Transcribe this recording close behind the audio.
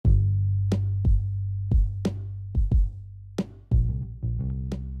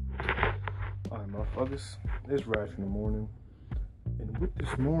motherfuckers. It's Rash in the morning. And with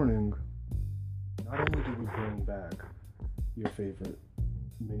this morning, not only do we bring back your favorite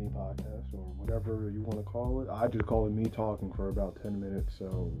mini podcast or whatever you want to call it, I just call it me talking for about 10 minutes,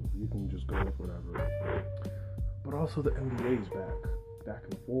 so you can just go with whatever. But also the NBA's back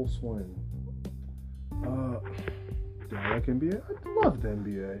in full swing. Do I like NBA? I love the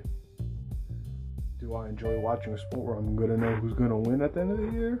NBA. Do I enjoy watching a sport where I'm gonna know who's gonna win at the end of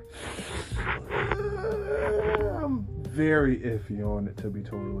the year? I'm very iffy on it, to be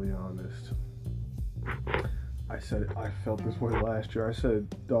totally honest. I felt this way last year. I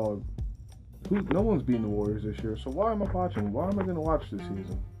said, dog, no one's beating the Warriors this year, so why am I watching? Why am I gonna watch this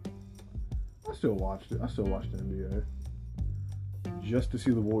season? I still watched it. I still watched the NBA. Just to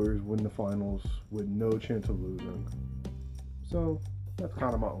see the Warriors win the finals with no chance of losing. So, that's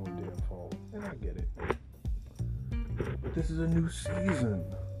kind of my own damn fault, and I get it. But this is a new season.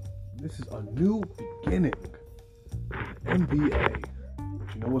 This is a new beginning. The NBA.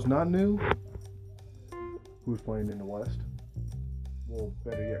 But you know what's not new? Who's playing in the West? Well,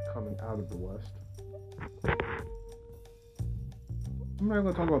 better yet, coming out of the West. I'm not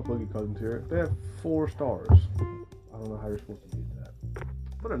going to talk about Boogie Cousins here. They have 4 stars. I don't know how you're supposed to beat that.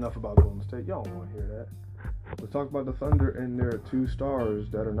 But enough about Golden State. Y'all don't want to hear that. Let's talk about the Thunder and their 2 stars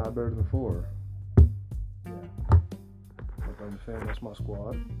that are not better than 4. Yeah. Like I'm a fan, that's my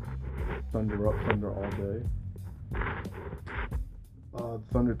squad. Thunder up, Thunder all day. The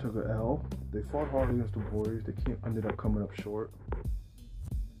Thunder took an L. They fought hard against the Warriors. They ended up coming up short.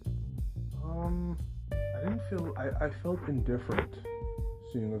 I felt indifferent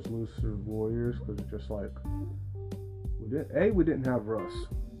seeing us lose to the Warriors because it's just like, we didn't have Russ.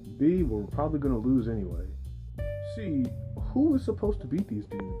 B, we're probably going to lose anyway. C, who is supposed to beat these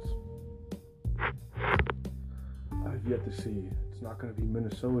dudes? I've yet to see. It's not going to be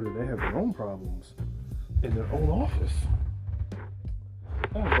Minnesota. They have their own problems in their own office.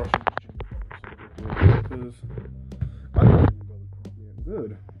 I'm rushing to Jimmy Butler because I think Jimmy Butler's being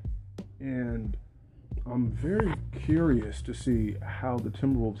good. And I'm very curious to see how the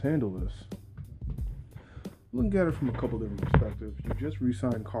Timberwolves handle this. Looking at it from a couple different perspectives. You just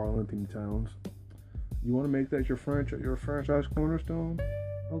re-signed Karl Anthony Towns. You want to make that your franchise cornerstone?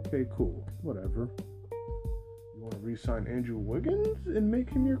 Okay, cool. Whatever. You want to re-sign Andrew Wiggins and make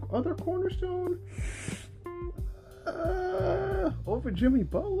him your other cornerstone? Over Jimmy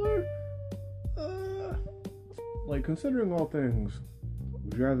Butler? Considering all things,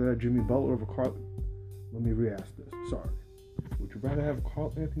 would you rather have Jimmy Butler over Karl? Let me re-ask this. Sorry. Would you rather have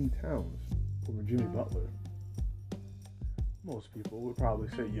Karl Anthony Towns over Jimmy Butler? Most people would probably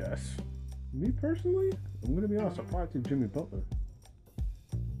say yes. Me personally, I'm going to be honest, I'll probably take Jimmy Butler.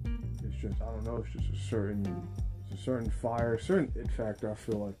 It's just, I don't know, it's just a certain fire, certain it factor I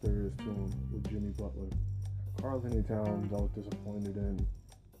feel like there is to him with Jimmy Butler. Karl Anthony Towns, I was disappointed in.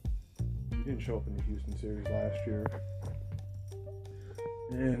 He didn't show up in the Houston series last year.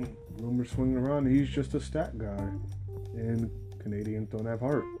 And rumors swinging around, he's just a stat guy. And Canadians don't have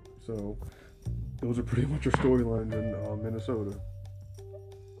heart. So, those are pretty much our storylines in Minnesota.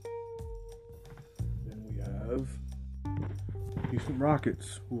 Then we have Houston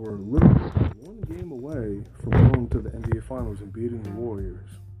Rockets, who are literally 1 game away from going to the NBA Finals and beating the Warriors.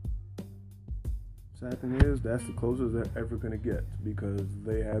 Sad thing is, that's the closest they're ever going to get because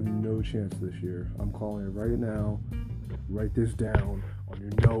they have no chance this year. I'm calling it right now. Write this down on your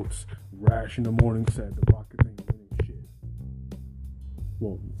notes. Rash in the morning said the Rockets ain't winning shit.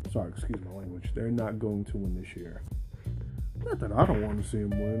 Well, sorry, excuse my language. They're not going to win this year. Not that I don't want to see them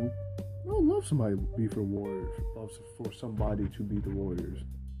win. I would love somebody to be for Warriors. Love for somebody to beat the Warriors.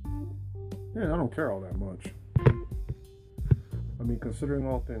 Man, I don't care all that much. I mean, considering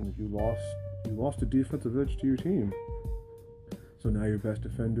all things, you lost a defensive edge to your team. So now your best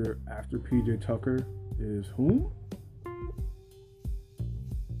defender after PJ Tucker is whom?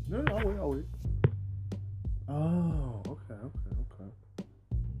 No, I'll wait. Oh, okay.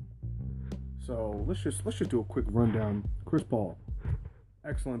 So let's just do a quick rundown. Chris Paul,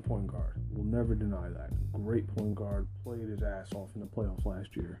 excellent point guard. We'll never deny that. Great point guard. Played his ass off in the playoffs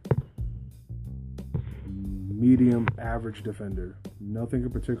last year. Medium, average defender. Nothing in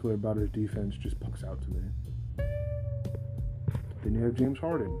particular about his defense just pucks out to me. Then you have James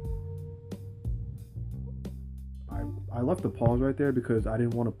Harden. I left the pause right there because I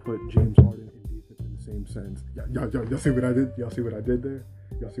didn't want to put James Harden and defense in the same sentence. Y'all see what I did? Y'all see what I did there?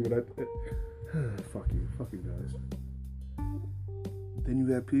 Y'all see what I did? Fuck you guys. Then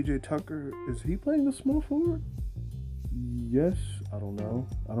you have PJ Tucker. Is he playing the small forward? Yes, I don't know.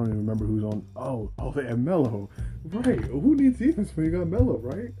 I don't even remember who's on. Oh, they have Melo. Right. Who needs defense when you got Melo,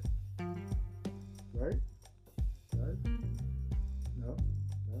 right? right? Right? No?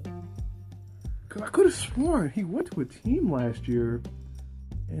 No? Because I could have sworn he went to a team last year,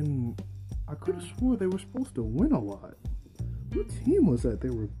 and I could have sworn they were supposed to win a lot. What team was that? They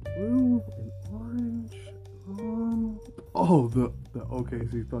were blue and orange. The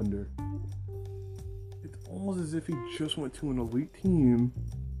OKC Thunder. It's almost as if he just went to an elite team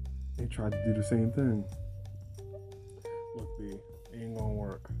and tried to do the same thing. Look, B, it ain't gonna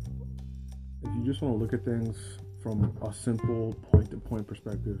work. If you just want to look at things from a simple point-to-point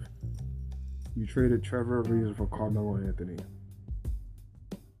perspective, you traded Trevor Ariza for Carmelo Anthony.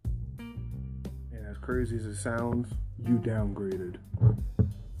 And as crazy as it sounds, you downgraded.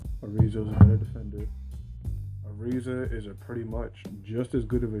 Ariza's a better defender. Ariza is a pretty much just as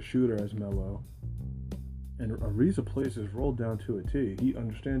good of a shooter as Melo. And Ariza plays his role down to a T. He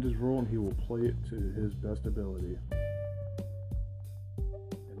understands his role and he will play it to his best ability.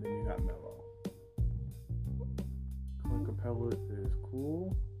 And then you got Melo. Clint Capella is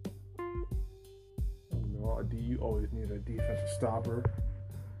cool. You always need a defensive stopper.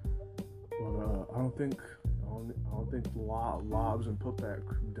 But I don't think lobs and putback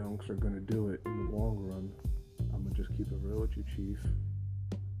dunks are going to do it in the long run. I'm going to just keep it real with you, Chief.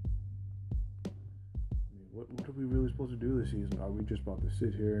 I mean, what are we really supposed to do this season? Are we just about to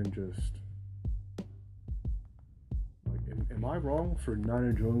sit here and just... Am I wrong for not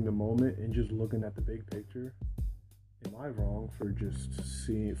enjoying the moment and just looking at the big picture? Am I wrong for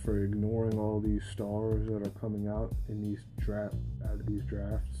ignoring all these stars that are coming out in these drafts?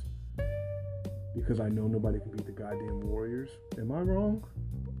 Because I know nobody can beat the goddamn Warriors. Am I wrong?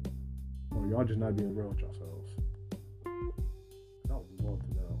 Or y'all just not being real with yourselves? I would love to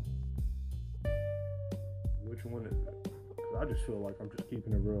know. Which one is it? Because I just feel like I'm just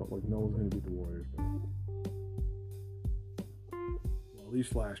keeping it real. Like no one's going to beat the Warriors, bro. Well, at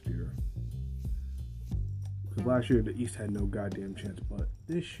least last year. Because last year the East had no goddamn chance. But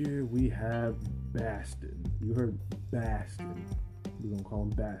this year we have Baston. You heard Baston. We're going to call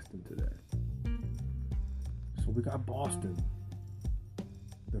him Baston today. So we got Boston.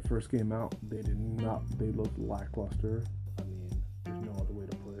 Their first game out, they looked lackluster. I mean, there's no other way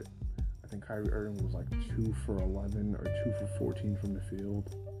to put it. I think Kyrie Irving was like 2 for 11 or 2 for 14 from the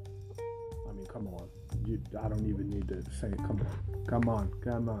field. I mean, come on. I don't even need to say it. Come on,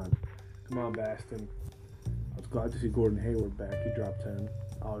 Baston. I was glad to see Gordon Hayward back. He dropped 10.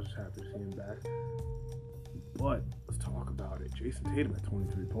 I was just happy to see him back. But let's talk about it. Jason Tatum at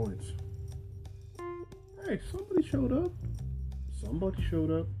 23 points. Hey, somebody showed up. Somebody's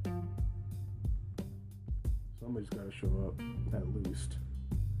got to show up, at least.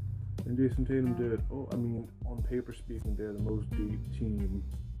 And Jason Tatum did. On paper speaking, they're the most deep team.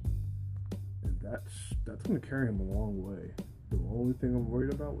 And that's going to carry him a long way. The only thing I'm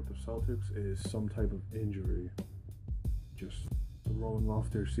worried about with the Celtics is some type of injury. Just throwing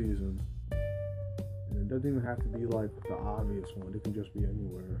off their season. And it doesn't even have to be like the obvious one. It can just be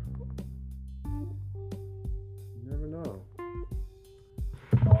anywhere. You never know.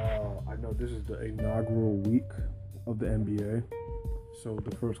 I know this is the inaugural week of the NBA. So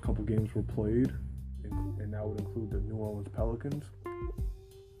the first couple games were played. And that would include the New Orleans Pelicans.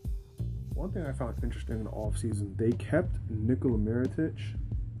 One thing I found interesting in the offseason, they kept Nikola Mirotic,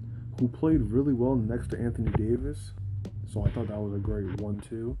 who played really well next to Anthony Davis. So I thought that was a great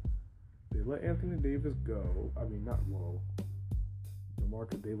 1-2. They let Anthony Davis go. I mean, not low.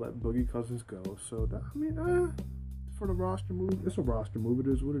 They let Boogie Cousins go. So, for the roster move, it's a roster move. It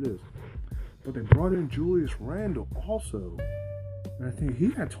is what it is. But they brought in Julius Randle also. And I think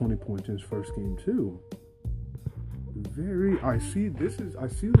he had 20 points in his first game, too. I see this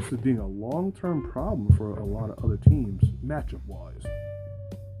as being a long-term problem for a lot of other teams, matchup-wise.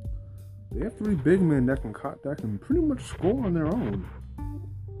 They have 3 big men that can pretty much score on their own.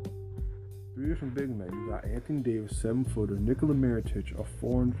 3 different big men. You got Anthony Davis, 7-footer, Nikola Mirotic, a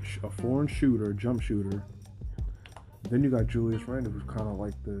foreign shooter, jump shooter. Then you got Julius Randle, who's kind of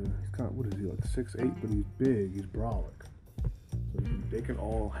like what is he, like 6'8", but he's big, he's brolic. So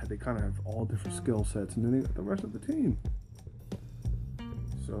they kind of have all different skill sets, and then they got the rest of the team.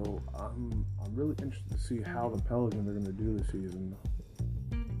 So I'm really interested to see how the Pelicans are going to do this season.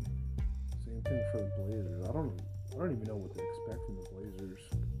 Same thing for the Blazers. I don't even know what to expect from the Blazers.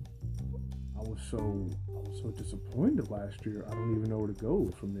 I was so disappointed last year. I don't even know where to go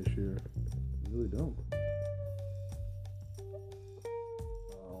from this year. I really don't.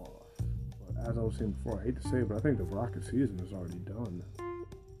 But as I was saying before, I hate to say it, but I think the Rockets season is already done.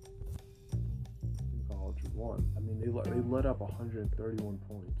 College won. I mean, they let up 131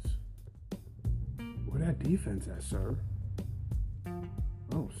 points. Where that defense at, sir? I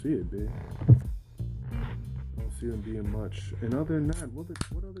don't see it, big. see them being much. And other than that, what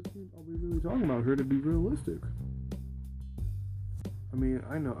other teams are we really talking about here to be realistic? I mean,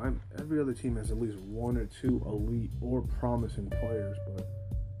 I know every other team has at least one or two elite or promising players, but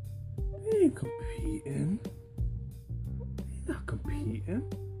they ain't competing. They're not competing.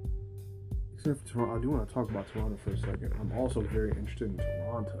 Except for Toronto. I do want to talk about Toronto for a second. I'm also very interested in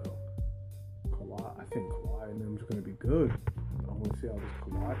Toronto. I think Kawhi and them is going to be good. I want to see how this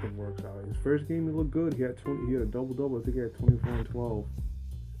Kawhi thing works out. His first game, he looked good. He had a double-double. I think he had 24 and 12.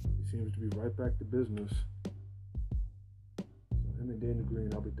 He seems to be right back to business. So him and Danny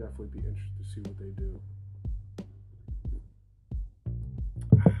Green, I'll definitely be interested to see what they do.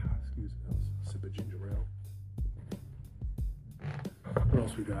 Excuse me, I'll sip a ginger ale. What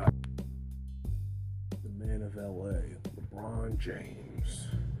else we got? The man of LA, LeBron James.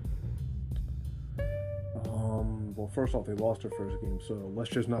 Well, first off, they lost their first game, so let's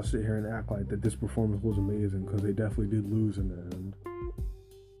just not sit here and act like that this performance was amazing, because they definitely did lose in the end.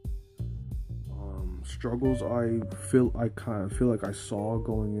 Struggles I kind of feel like I saw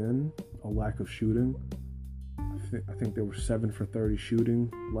going in, a lack of shooting. I think they were 7 for 30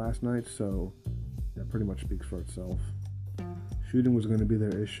 shooting last night, so that pretty much speaks for itself. Shooting was going to be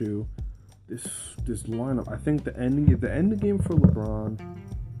their issue. This lineup, I think the end game for LeBron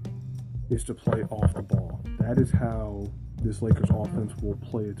is to play off the ball. That is how this Lakers offense will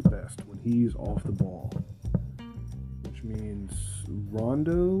play its best, when he's off the ball. Which means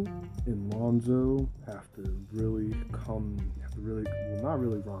Rondo and Lonzo have to really well, not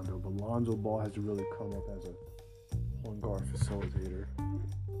really Rondo, but Lonzo Ball has to really come up as a point guard facilitator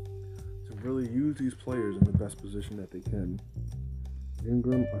to really use these players in the best position that they can.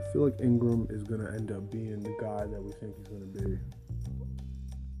 Ingram, I feel like Ingram is going to end up being the guy that we think he's going to be.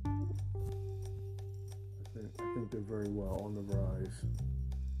 I think they're very well on the rise.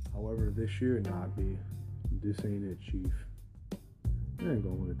 However, this year, this ain't it, Chief. They ain't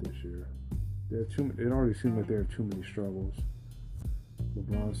gonna win it this year. It already seems like they have too many struggles.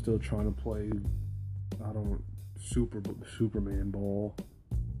 LeBron's still trying to play, Superman ball.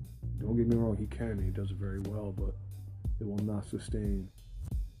 Don't get me wrong, he can, he does it very well, but it will not sustain.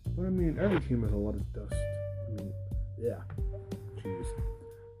 But I mean, every team has a lot of dust.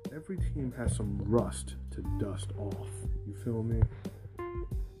 Every team has some rust to dust off. You feel me?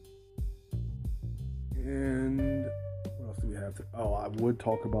 And what else do we have? I would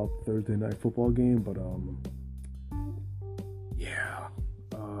talk about the Thursday night football game, but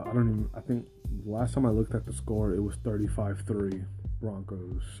I think last time I looked at the score, it was 35-3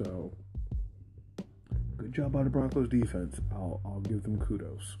 Broncos. So good job by the Broncos defense. I'll give them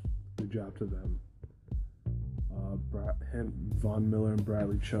kudos. Good job to them. Von Miller and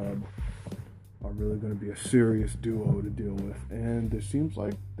Bradley Chubb are really going to be a serious duo to deal with, and it seems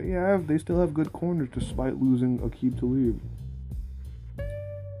like they still have good corners despite losing Aqib Talib.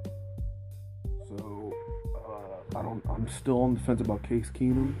 So I'm still on the fence about Case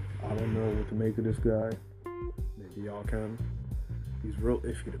Keenum. I don't know what to make of this guy. Maybe y'all can. He's real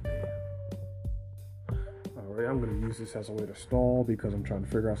iffy to me. Alright, I'm going to use this as a way to stall because I'm trying to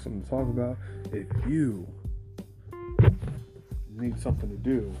figure out something to talk about. If you need something to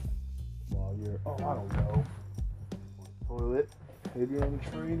do while you're, I don't know, on the toilet, maybe on the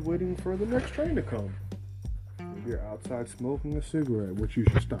train waiting for the next train to come. Maybe you're outside smoking a cigarette, which you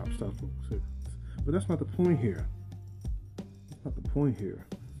should stop smoking cigarettes. But that's not the point here. That's not the point here.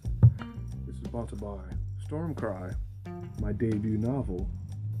 This is sponsored by Stormcry, my debut novel.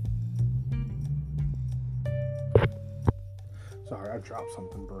 Sorry, I dropped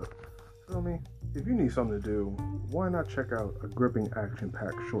something, but feel me? If you need something to do, why not check out a gripping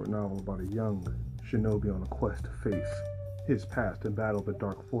action-packed short novel about a young shinobi on a quest to face his past and battle the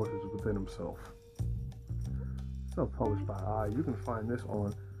dark forces within himself. Self-published by I. You can find this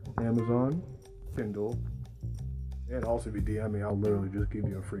on Amazon, Kindle, and also if you DM me, I'll literally just give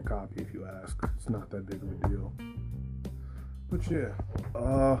you a free copy if you ask. It's not that big of a deal. But yeah,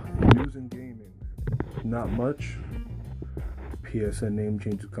 news and gaming. Not much. PSN name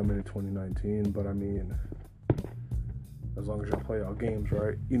changes coming in 2019, but I mean, as long as y'all play y'all games,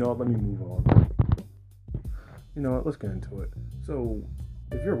 right? You know what, let me move on. You know what, let's get into it. So,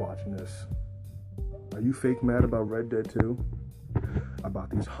 if you're watching this, are you fake mad about Red Dead 2? About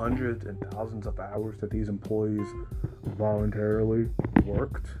these hundreds and thousands of hours that these employees voluntarily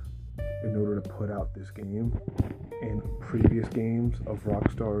worked in order to put out this game and previous games of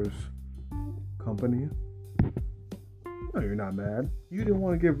Rockstar's company? No, you're not mad. You didn't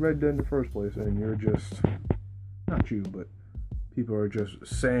want to give Red Dead in the first place, and you're just, not you, but people are just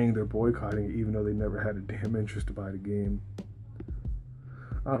saying they're boycotting it even though they never had a damn interest to buy the game.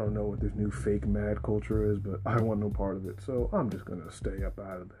 I don't know what this new fake mad culture is, but I want no part of it. So I'm just gonna stay up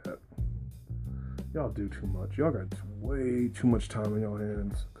out of that. Y'all do too much. Y'all got way too much time in your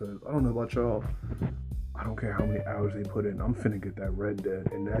hands. Cause I don't know about y'all. I don't care how many hours they put in. I'm finna get that Red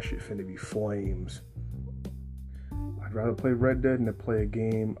Dead, and that shit finna be flames. I'd rather play Red Dead than to play a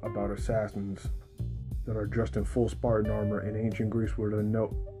game about assassins that are dressed in full Spartan armor in ancient Greece where they're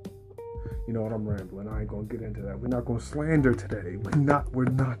no. You know what? I'm rambling. I ain't gonna get into that. We're not gonna slander today. We're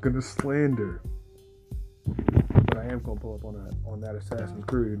not gonna slander. But I am gonna pull up on that Assassin's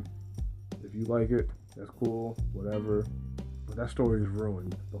Creed. If you like it, that's cool. Whatever. But that story is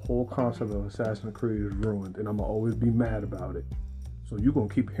ruined. The whole concept of Assassin's Creed is ruined, and I'm gonna always be mad about it. So you're gonna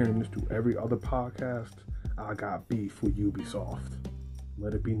keep hearing this through every other podcast. I got beef with Ubisoft.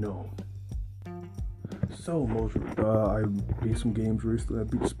 Let it be known. So, I beat some games recently. I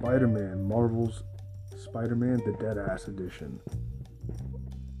beat Spider-Man, Marvel's Spider-Man, the Deadass Edition.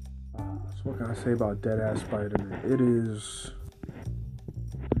 So what can I say about Deadass Spider-Man? It is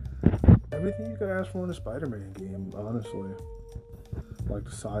everything you could ask for in a Spider-Man game, honestly. Like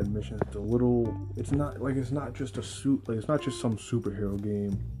the side missions, it's not just a suit, like it's not just some superhero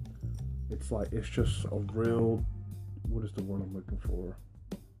game. It's just a real, what is the word I'm looking for?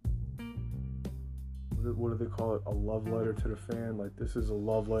 What do they call it? A love letter to the fan? Like, this is a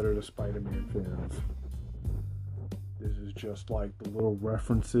love letter to Spider-Man fans. This is just like the little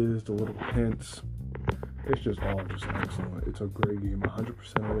references, the little hints. It's just all just excellent. It's a great game.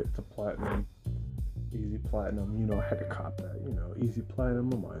 100% of it. It's a platinum. Easy platinum. You know, I had to cop that. You know, easy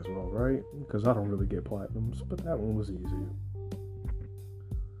platinum. I might as well, right? Because I don't really get platinums, but that one was easy.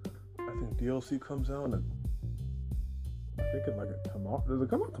 I think DLC comes out I think it's like tomorrow. Does it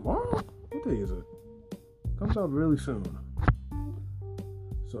come out tomorrow? What day is it? Comes out really soon.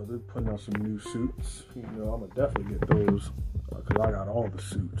 So they're putting out some new suits. You know, I'm gonna definitely get those because I got all the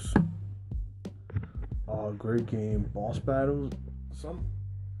suits. Great game. Boss battles.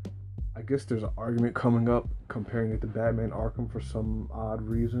 I guess there's an argument coming up comparing it to Batman Arkham for some odd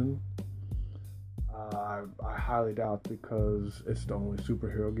reason. I highly doubt because it's the only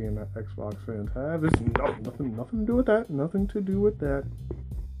superhero game that Xbox fans have. It's nothing to do with that. Nothing to do with that.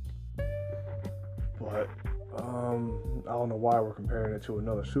 But I don't know why we're comparing it to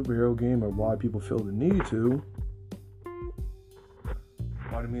another superhero game or why people feel the need to.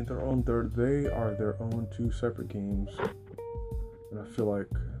 But I mean, they are their own two separate games. And I feel like,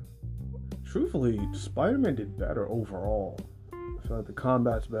 truthfully, Spider-Man did better overall. I feel like the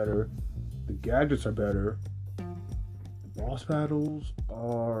combat's better, the gadgets are better, the boss battles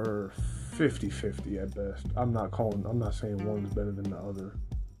are 50-50 at best. I'm not saying one's better than the other.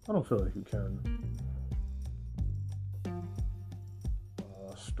 I don't feel like you can.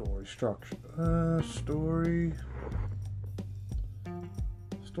 Story structure. Story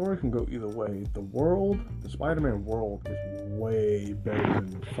can go either way. The Spider-Man world is way better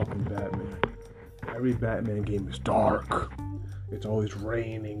than fucking Batman. Every Batman game is dark. It's always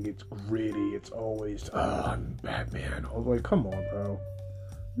raining. It's gritty. It's always, I'm Batman. I was like, come on, bro.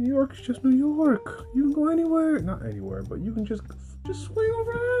 New York is just New York. You can go anywhere. Not anywhere, but you can just swing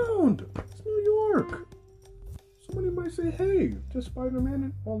around. It's New York. Somebody might say, hey, just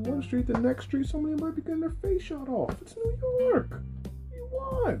Spider-Man on one street, the next street, somebody might be getting their face shot off. It's New York. What do you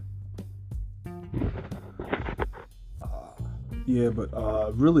want?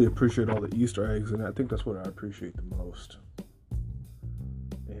 Really appreciate all the Easter eggs, and I think that's what I appreciate the most.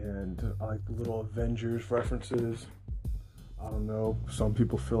 And I like the little Avengers references. I don't know. Some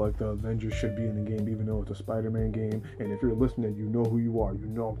people feel like the Avengers should be in the game, even though it's a Spider-Man game. And if you're listening, you know who you are. You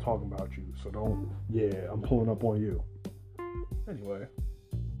know I'm talking about you. So I'm pulling up on you. Anyway,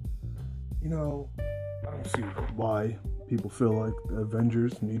 you know, I don't see why people feel like the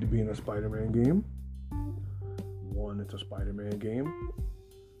Avengers need to be in a Spider-Man game. One, it's a Spider-Man game.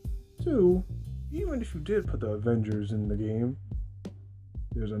 Two, even if you did put the Avengers in the game,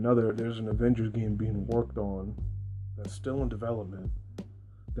 there's an Avengers game being worked on that's still in development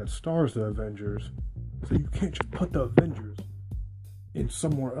that stars the Avengers, so you can't just put the Avengers in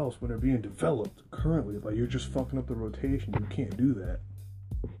somewhere else when they're being developed currently. Like, you're just fucking up the rotation. You can't do that.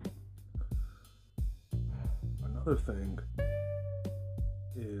 Another thing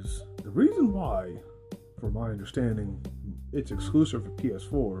is the reason why, from my understanding, it's exclusive for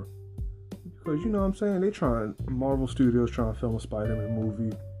PS4 because, you know what I'm saying, Marvel Studios trying to film a Spider-Man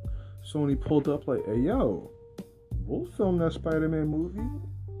movie. Sony pulled up like, hey, yo, we'll film that Spider-Man movie,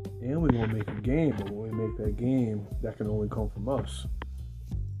 and we're going to make a game, but when we make that game, that can only come from us.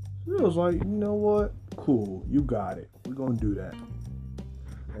 So it was like, you know what? Cool, you got it. We're going to do that.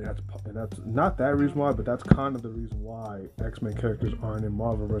 And that's not that reason why, but that's kind of the reason why X-Men characters aren't in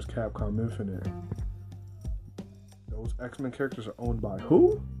Marvel vs. Capcom Infinite. Those X-Men characters are owned by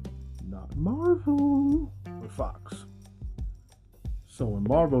who? Not Marvel, but Fox. So when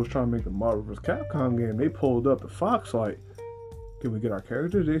Marvel was trying to make the Marvel vs. Capcom game, they pulled up the Fox like, can we get our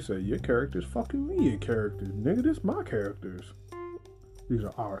characters? They said, your characters? Fucking me, your characters. Nigga, this my characters. These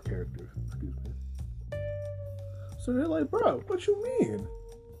are our characters. Excuse me. So they're like, bro, what you mean?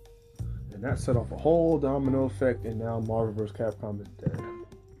 And that set off a whole domino effect, and now Marvel vs. Capcom is dead.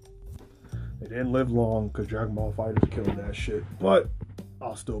 It didn't live long because Dragon Ball FighterZ killed that shit, but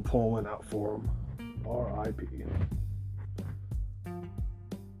I'll still pull one out for them. R.I.P.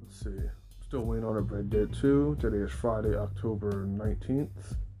 Let's see. Still waiting on a Red Dead 2. Today is Friday, October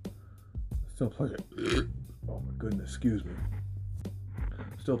 19th. Still playing. Oh my goodness, excuse me.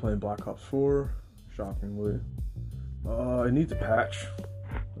 Still playing Black Ops 4, shockingly. It needs a patch.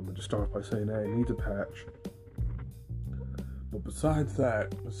 I'm going to start by saying that it needs a patch. But besides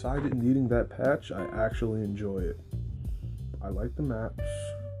it needing that patch, I actually enjoy it. I like the maps.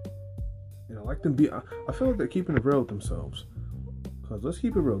 And I like them I feel like they're keeping it real with themselves. Because let's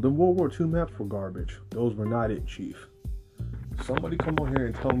keep it real. The World War II maps were garbage. Those were not it, Chief. Somebody come on here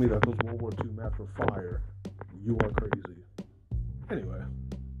and tell me that those World War II maps were fire. You are crazy. Anyway.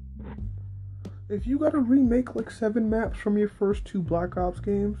 If you gotta remake like 7 maps from your first 2 Black Ops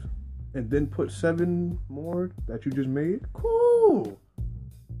games, and then put 7 more that you just made, cool.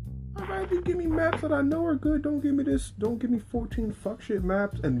 I'd rather give me maps that I know are good. Don't give me 14 fuck shit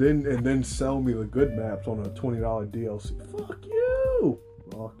maps and then sell me the good maps on a $20 DLC. Fuck you.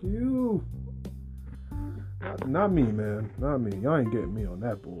 Fuck you. Not me, man. Not me. Y'all ain't getting me on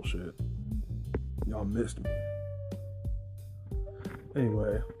that bullshit. Y'all missed me.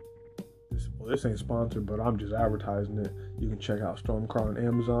 Anyway. This ain't sponsored, but I'm just advertising it. You can check out Stormcry on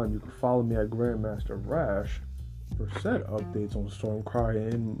Amazon. You can follow me at Grandmaster Rash for said updates on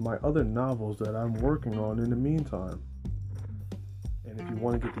Stormcry and my other novels that I'm working on in the meantime. And if you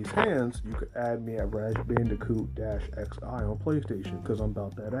want to get these hands, you could add me at Rash Bandicoot-XI on PlayStation, because I'm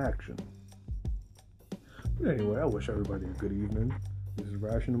about that action. But anyway, I wish everybody a good evening. This is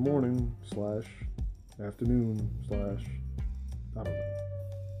Rash in the morning / afternoon / I don't know.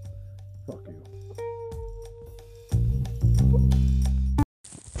 Fuck you.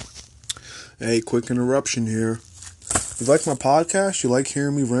 Hey, quick interruption here. You like my podcast? You like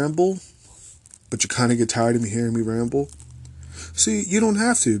hearing me ramble? But you kind of get tired of me hearing me ramble? See, you don't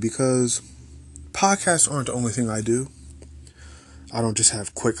have to, because podcasts aren't the only thing I do. I don't just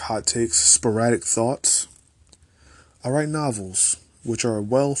have quick hot takes, sporadic thoughts. I write novels, which are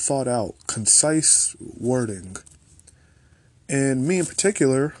well thought out, concise wording. And me in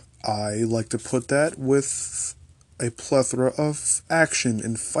particular, I like to put that with a plethora of action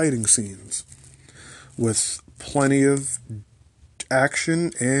and fighting scenes, with plenty of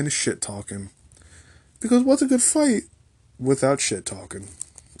action and shit talking. Because what's a good fight without shit talking?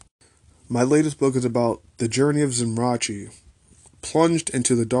 My latest book is about the journey of Zenrachi, plunged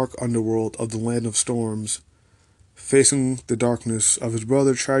into the dark underworld of the Land of Storms, facing the darkness of his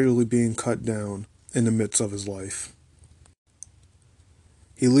brother tragically being cut down in the midst of his life.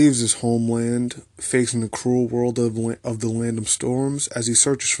 He leaves his homeland, facing the cruel world of the Land of Storms as he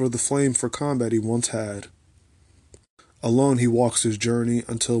searches for the flame for combat he once had. Alone he walks his journey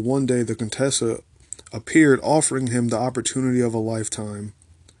until one day the Contessa appeared, offering him the opportunity of a lifetime.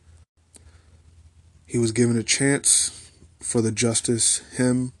 He was given a chance for the justice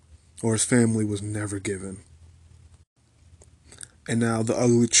him or his family was never given. And now the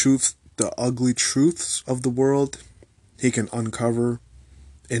ugly truths of the world he can uncover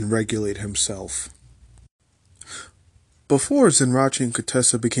and regulate himself. Before Zenrachi and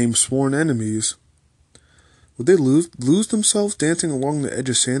Contessa became sworn enemies, would they lose themselves dancing along the edge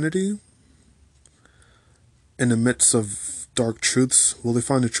of sanity? In the midst of dark truths, will they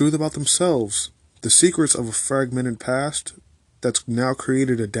find the truth about themselves, the secrets of a fragmented past that's now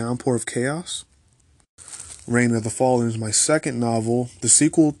created a downpour of chaos? Reign of the Fallen is my second novel, the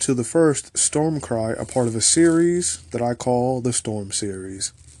sequel to the first, Stormcry, a part of a series that I call the Storm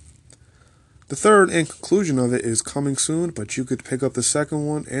series. The third and conclusion of it is coming soon, but you could pick up the second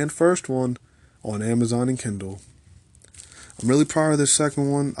one and first one on Amazon and Kindle. I'm really proud of this second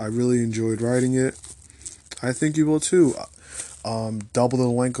one. I really enjoyed writing it. I think you will too. Double the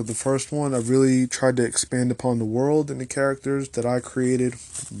length of the first one. I really tried to expand upon the world and the characters that I created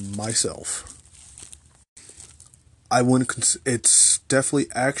myself. It's definitely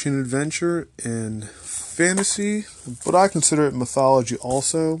action adventure and fantasy, but I consider it mythology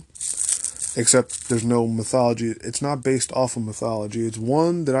also. except there's no mythology. It's not based off of mythology. It's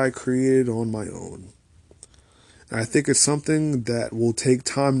one that I created on my own. And I think it's something that will take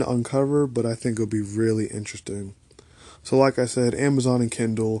time to uncover, but I think it'll be really interesting. So like I said, Amazon and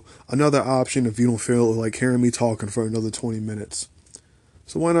Kindle, another option if you don't feel like hearing me talking for another 20 minutes.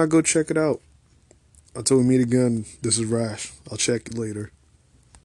 So why not go check it out? Until we meet again, this is Rash. I'll check you later.